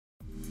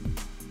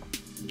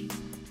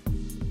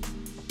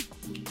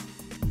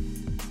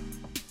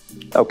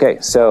Okay,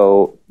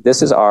 so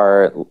this is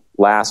our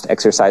last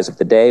exercise of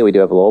the day. We do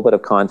have a little bit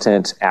of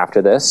content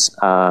after this,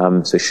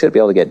 so we should be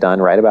able to get done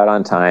right about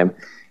on time.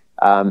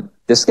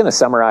 This is going to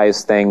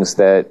summarize things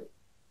that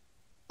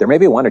there may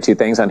be one or two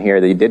things on here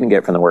that you didn't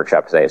get from the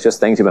workshop today. It's just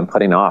things you've been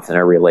putting off and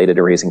are related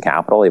to raising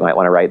capital. You might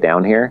want to write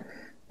down here,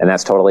 and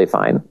that's totally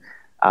fine.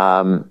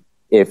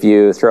 If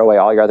you throw away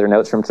all your other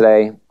notes from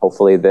today,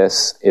 hopefully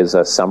this is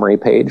a summary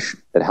page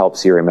that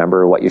helps you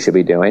remember what you should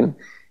be doing.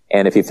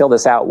 And if you fill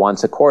this out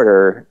once a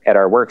quarter at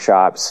our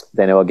workshops,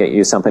 then it will get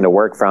you something to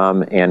work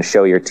from and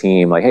show your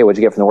team, like, hey,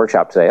 what'd you get from the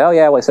workshop today? Oh,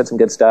 yeah, well, I said some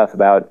good stuff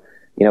about,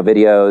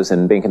 videos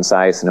and being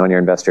concise and knowing your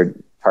investor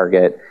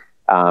target.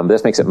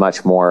 This makes it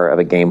much more of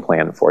a game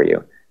plan for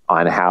you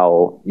on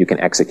how you can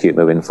execute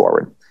moving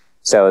forward.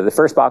 So the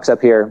first box up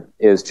here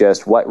is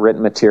just what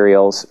written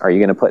materials are you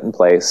going to put in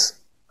place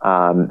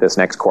this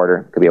next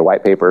quarter. It could be a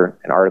white paper,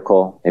 an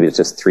article, maybe it's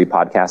just 3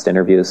 podcast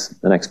interviews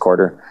the next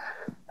quarter.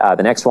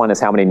 The next one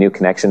is how many new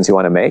connections you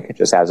want to make,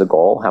 just as a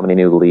goal. How many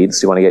new leads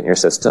do you want to get in your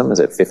system?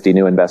 Is it 50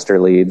 new investor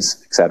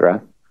leads, et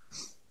cetera?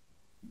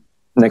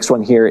 Next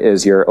one here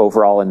is your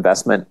overall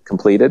investment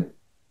completed.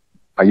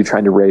 Are you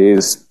trying to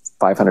raise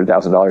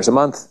 $500,000 a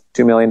month,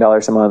 $2 million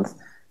a month,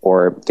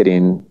 or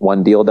getting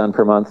 1 deal done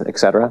per month, et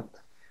cetera?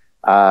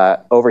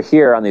 Over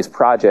here on these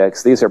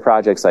projects, these are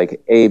projects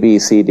like A, B,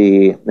 C,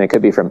 D. And it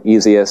could be from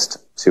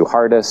easiest to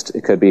hardest.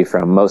 It could be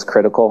from most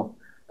critical.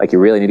 Like you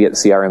really need to get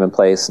the CRM in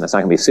place, and it's not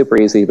going to be super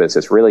easy, but it's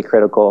just really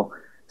critical.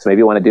 So maybe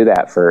you want to do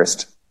that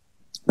first.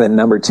 Then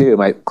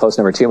close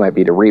number two might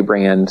be to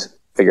rebrand,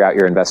 figure out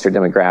your investor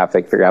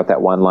demographic, figure out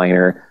that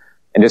one-liner,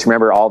 and just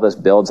remember all this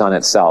builds on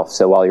itself.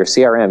 So while your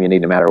CRM, you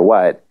need no matter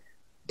what,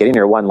 getting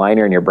your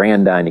one-liner and your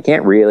brand done, you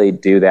can't really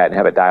do that and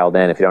have it dialed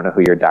in if you don't know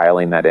who you're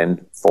dialing that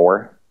in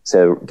for.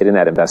 So getting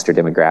that investor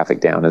demographic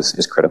down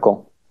is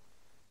critical.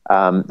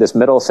 This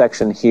middle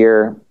section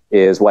here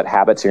is what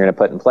habits you're going to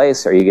put in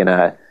place. Are you going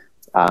to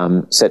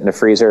sit in a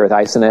freezer with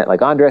ice in it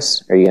like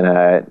Andres? Are you going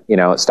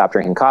to, stop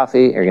drinking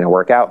coffee? Are you going to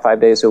work out 5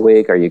 days a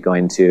week? Are you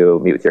going to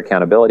meet with your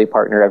accountability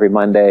partner every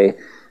Monday?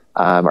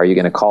 Are you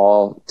going to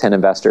call 10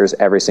 investors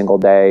every single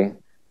day?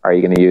 Are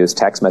you going to use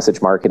text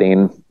message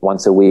marketing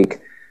once a week?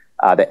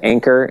 The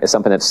anchor is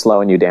something that's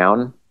slowing you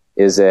down.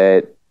 Is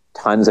it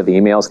tons of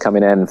emails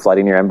coming in and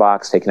flooding your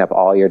inbox, taking up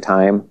all your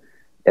time?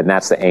 And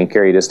that's the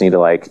anchor. You just need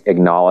to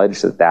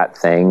acknowledge that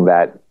thing,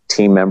 that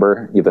team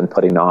member you've been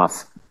putting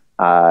off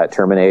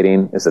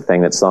terminating is the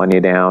thing that's slowing you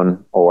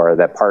down, or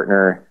that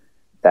partner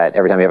that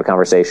every time you have a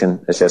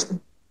conversation, it's just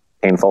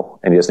painful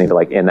and you just need to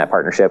end that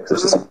partnership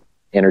because it's just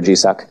energy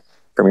suck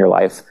from your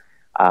life.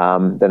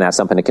 Then that's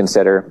something to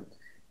consider.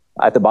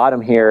 At the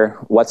bottom here,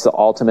 what's the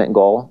ultimate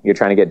goal you're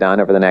trying to get done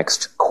over the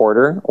next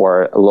quarter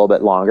or a little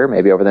bit longer,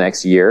 maybe over the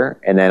next year?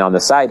 And then on the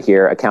side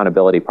here,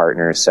 accountability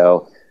partners.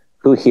 So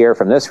who here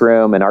from this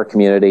room and our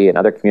community and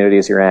other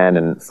communities you're in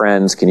and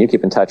friends can you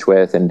keep in touch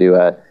with and do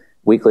a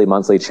weekly,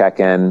 monthly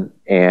check-in,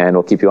 and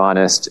we'll keep you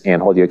honest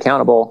and hold you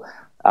accountable?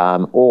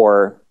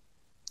 Or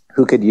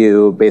who could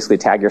you basically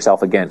tag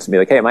yourself against and be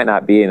like, hey, it might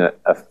not be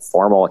a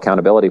formal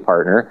accountability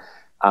partner,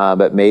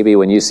 but maybe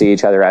when you see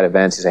each other at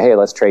events, you say, hey,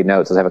 let's trade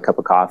notes, let's have a cup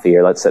of coffee,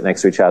 or let's sit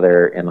next to each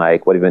other and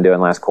what have you been doing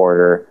last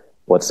quarter?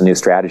 What's the new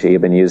strategy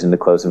you've been using to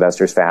close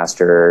investors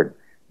faster?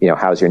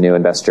 How's your new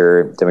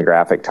investor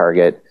demographic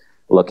target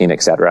looking,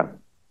 et cetera?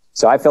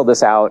 So I filled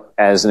this out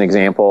as an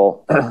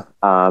example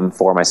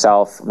for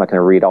myself. I'm not going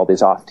to read all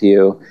these off to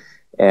you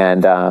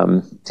and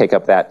take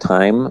up that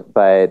time.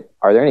 But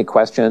are there any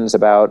questions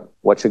about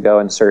what should go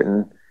in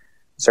certain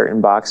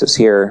boxes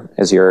here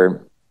as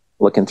you're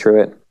looking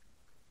through it?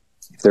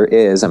 If there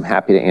is, I'm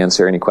happy to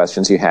answer any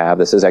questions you have.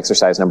 This is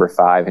exercise number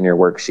 5 in your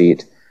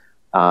worksheet,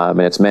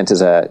 and it's meant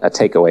as a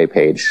takeaway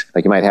page.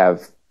 You might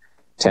have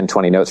 10,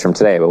 20 notes from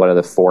today, but what are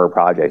the 4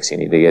 projects you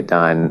need to get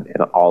done?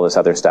 And all this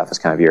other stuff is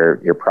kind of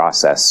your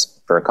process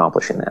for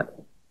accomplishing that.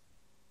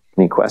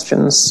 Any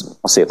questions?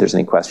 I'll see if there's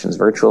any questions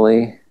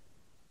virtually.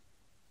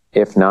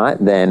 If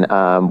not, then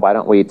why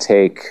don't we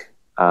take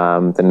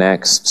the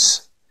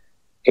next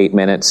 8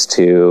 minutes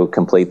to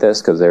complete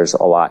this, because there's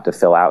a lot to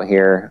fill out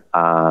here.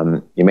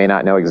 You may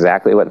not know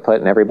exactly what to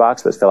put in every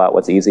box, but fill out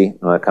what's easy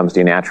when it comes to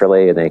you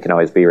naturally, and then you can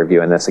always be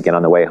reviewing this again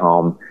on the way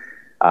home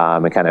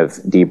and kind of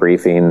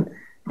debriefing.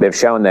 They've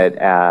shown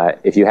that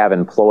if you have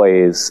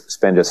employees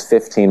spend just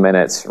 15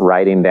 minutes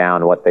writing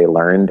down what they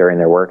learned during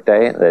their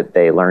workday, that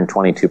they learn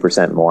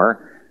 22%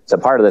 more. So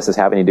part of this is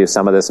having you do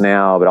some of this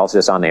now, but also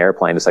just on the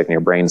airplane, just when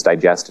your brain's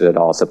digested it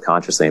all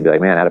subconsciously and be like,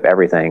 man, out of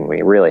everything,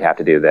 we really have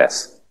to do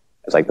this.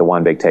 It's the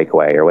one big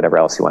takeaway or whatever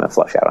else you want to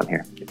flush out on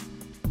here.